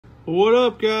What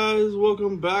up, guys?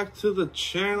 Welcome back to the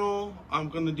channel. I'm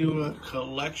gonna do a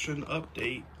collection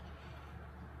update,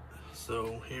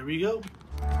 so here we go.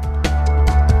 So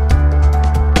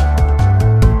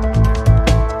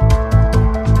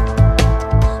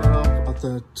at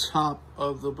the top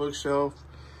of the bookshelf,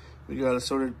 we got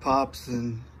assorted pops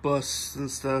and busts and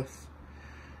stuff,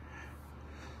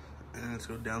 and let's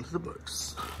go down to the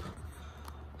books.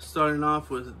 Starting off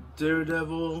with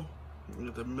Daredevil. We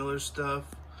got the Miller stuff.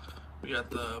 We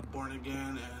got the Born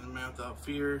Again and Man Without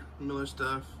Fear Miller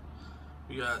stuff.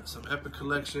 We got some Epic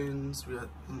collections. We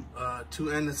got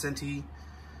two Ann Nocenti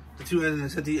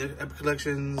Epic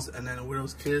collections, and then a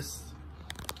Widow's Kiss.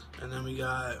 And then we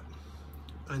got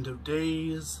End of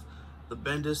Days, the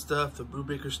Bendis stuff, the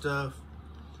Brubaker stuff,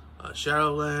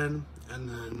 Shadowland, and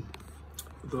then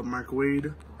the Mark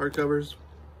Waid hardcovers.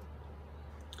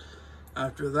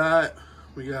 After that,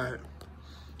 we got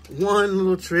one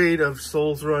little trade of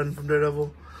Souls Run from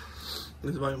Daredevil.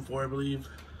 This is volume 4, I believe.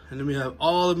 And then we have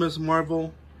all of Ms.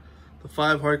 Marvel, the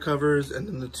 5 hardcovers, and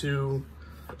then the 2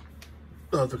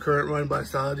 of the current run by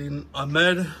Saladin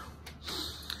Ahmed. And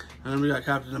then we got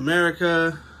Captain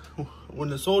America,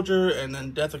 Winter Soldier, and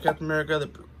then Death of Captain America, the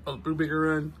Brubaker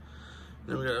run. And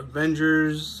then we got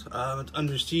Avengers,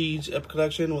 Under Siege Epic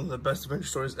Collection, one of the best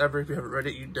Avengers stories ever. If you haven't read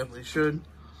it, you definitely should.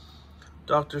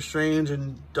 Doctor Strange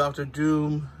and Doctor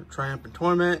Doom, Triumph and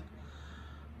Torment.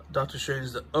 Doctor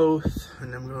Strange, The Oath.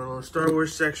 And then we go to a little Star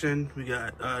Wars section. We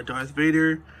got Darth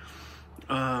Vader.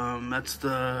 That's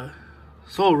the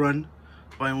Soul Run.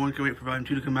 Volume 1, can't wait for Volume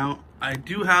 2 to come out. I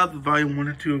do have the Volume 1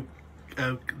 and 2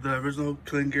 of the original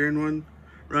Killing Garen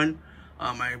run.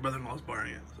 My brother-in-law's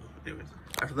borrowing it. So anyways,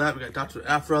 after that, we got Dr.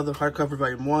 Aphra, the hardcover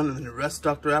Volume 1, and then the rest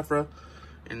of Dr. Aphra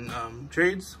in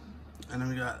trades. And then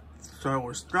we got Star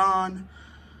Wars Thrawn,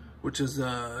 which is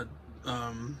a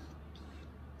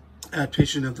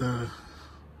adaptation of the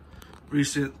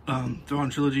recent Thrawn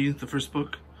trilogy, the first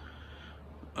book.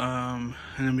 And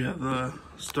then we have the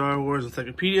Star Wars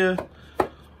Encyclopedia.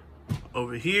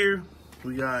 Over here,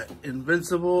 we got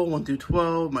Invincible 1 through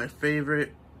 12, my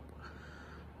favorite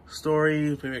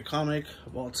story, favorite comic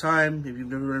of all time. If you've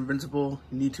never read Invincible,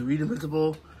 you need to read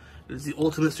Invincible. It is the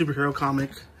ultimate superhero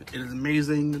comic. It is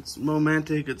amazing. It's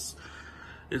romantic. It's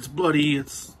bloody.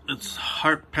 It's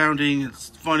heart pounding. It's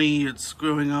funny. It's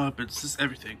growing up. It's just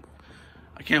everything.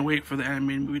 I can't wait for the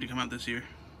animated movie to come out this year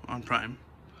on Prime.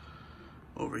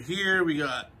 Over here we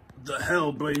got the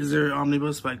Hellblazer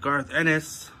Omnibus by Garth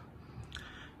Ennis.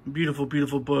 Beautiful,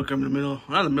 beautiful book. I'm in the middle,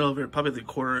 not in the middle of it, probably the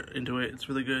quarter into it. It's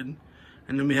really good.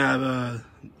 And then we have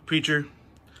Preacher,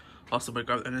 also by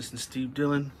Garth Ennis and Steve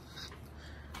Dillon.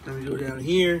 Then we go down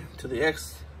here to the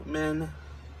X-Men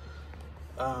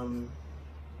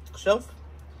shelf.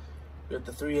 We got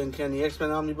the 3 Uncanny X-Men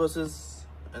omnibuses.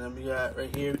 And then we got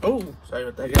right here, oh, sorry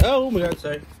about that. Oh my god,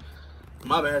 sorry.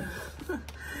 My bad.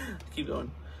 Keep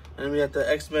going. And then we got the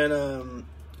X-Men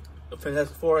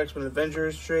Fantastic Four, X-Men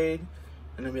Avengers trade.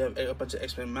 And then we have a bunch of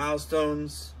X-Men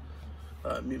milestones.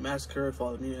 Mutant Massacre,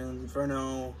 Fall of Mutants,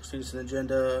 Inferno, Citizen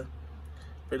Agenda,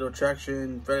 Fatal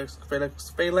Attraction,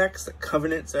 Phalanx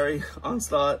Covenant, sorry,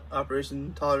 Onslaught,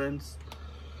 Operation Tolerance,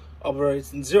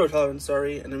 Operation Zero Tolerance,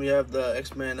 sorry, and then we have the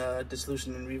X-Men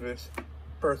Dissolution and Rebirth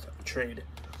trade.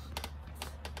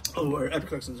 Oh, or Epic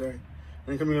Collection, sorry. And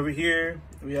then coming over here,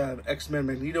 we have X-Men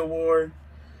Magneto War,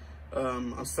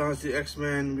 Astonishing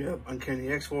X-Men, we have Uncanny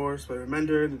X-Force,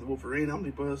 Spider-Mender, the Wolverine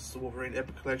Omnibus, the Wolverine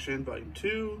Epic Collection, Volume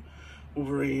 2,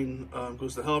 Wolverine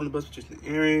Goes to Hell Omnibus with Jason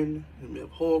Aaron, and we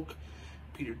have Hulk,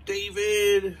 Peter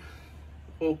David,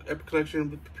 Hulk Epic Collection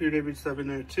with Peter David stuff in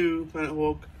there too, Planet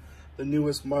Hulk, the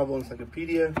newest Marvel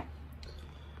Encyclopedia,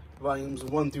 volumes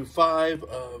 1 through 5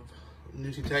 of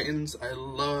New Teen Titans. I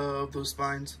love those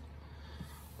spines.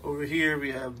 Over here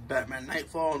we have Batman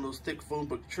Nightfall and those thick phone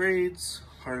book trades.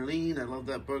 Harleen, I love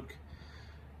that book.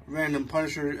 Random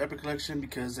Punisher Epic Collection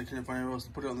because I couldn't find anywhere else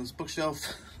to put it on this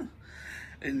bookshelf.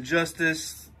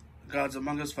 Injustice, Gods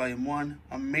Among Us, Volume 1.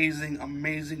 Amazing,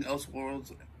 amazing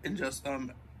Elseworlds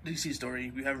DC story.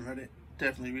 If you haven't read it,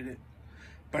 definitely read it.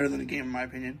 Better than the game, in my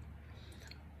opinion.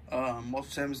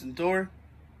 Walter Simonson Thor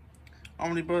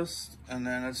Omnibus, and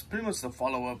then that's pretty much the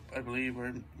follow-up, I believe,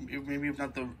 or maybe if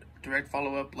not the direct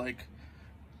follow-up, like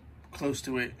close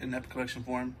to it in Epic Collection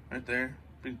form, right there.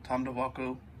 Big Tom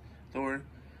DeValco Thor,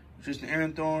 Jason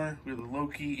Aaron Thor. We have the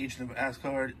Loki, Agent of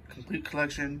Asgard complete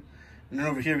collection. And then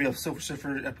over here we have Silver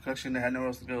Surfer Epic Collection that had nowhere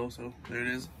else to go, so there it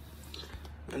is.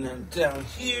 And then down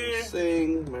here,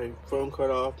 saying my phone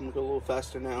cut off. I'm gonna go a little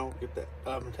faster now. Get the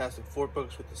Fantastic Four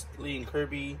books with the Lee and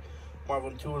Kirby,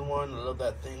 Marvel 2-in-1. I love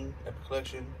that thing. Epic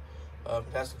Collection.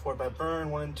 Fantastic Four by Byrne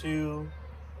 1 and 2.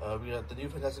 We got the new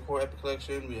Fantastic Four Epic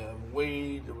Collection. We have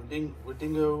Wade,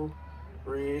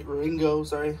 Ringo,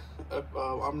 sorry,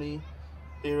 Omni,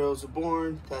 Heroes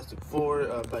Reborn, Fantastic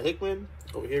Four by Hickman.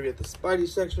 Over here we have the Spidey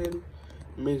section.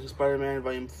 Amazing Spider-Man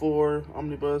Volume 4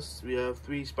 Omnibus. We have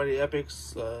 3 Spidey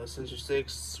Epics, Sinister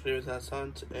Six, Raven's Last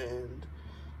Hunt, and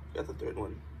we got the third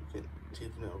one. You can see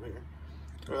it from over here.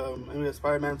 And we got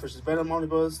Spider-Man vs. Venom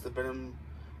Omnibus, the Venom,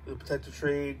 the Protective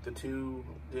Trade,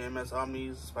 the MS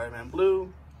Omnis, Spider-Man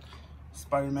Blue,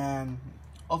 Spider-Man,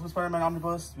 Ultimate Spider-Man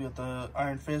Omnibus. We got the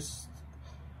Iron Fist,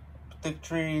 Thick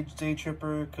Trade, Day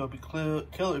Tripper, Kill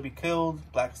or Be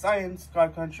Killed, Black Science,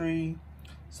 God Country,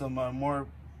 some more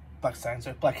Black Science,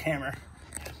 or Black Hammer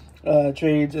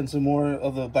trades, and some more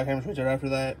of the Black Hammer trades right after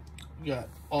that. We got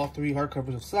all 3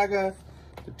 hardcovers of Saga,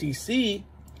 the DC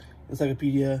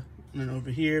Encyclopedia, and then over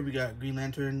here we got Green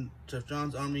Lantern, Jeff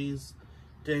Johns Omnis,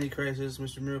 Danny Crisis,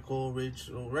 Mr. Miracle,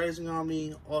 Rachel Rising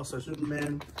Omni, All-Star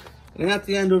Superman. And then at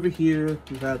the end over here,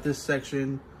 we got this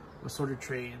section of sorted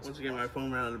trades. Once again, my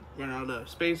phone ran out of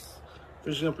space.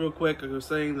 Finishing up real quick, like I was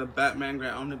saying, the Batman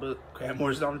Grant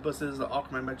Morrison Omnibuses, the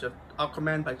Aquaman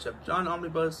by Jeff Johns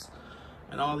Omnibus,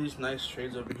 and all these nice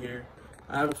trades over here.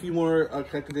 I have a few more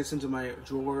collected editions in my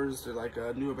drawers. They're like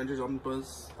a New Avengers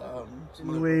Omnibus.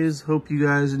 Anyways, hope you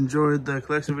guys enjoyed the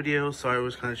collection video. Sorry it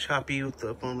was kind of choppy with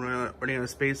the phone running out of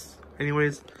space.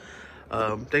 Anyways,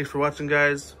 thanks for watching,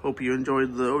 guys. Hope you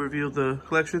enjoyed the overview of the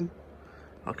collection.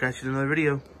 I'll catch you in another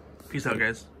video. Peace out,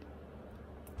 guys.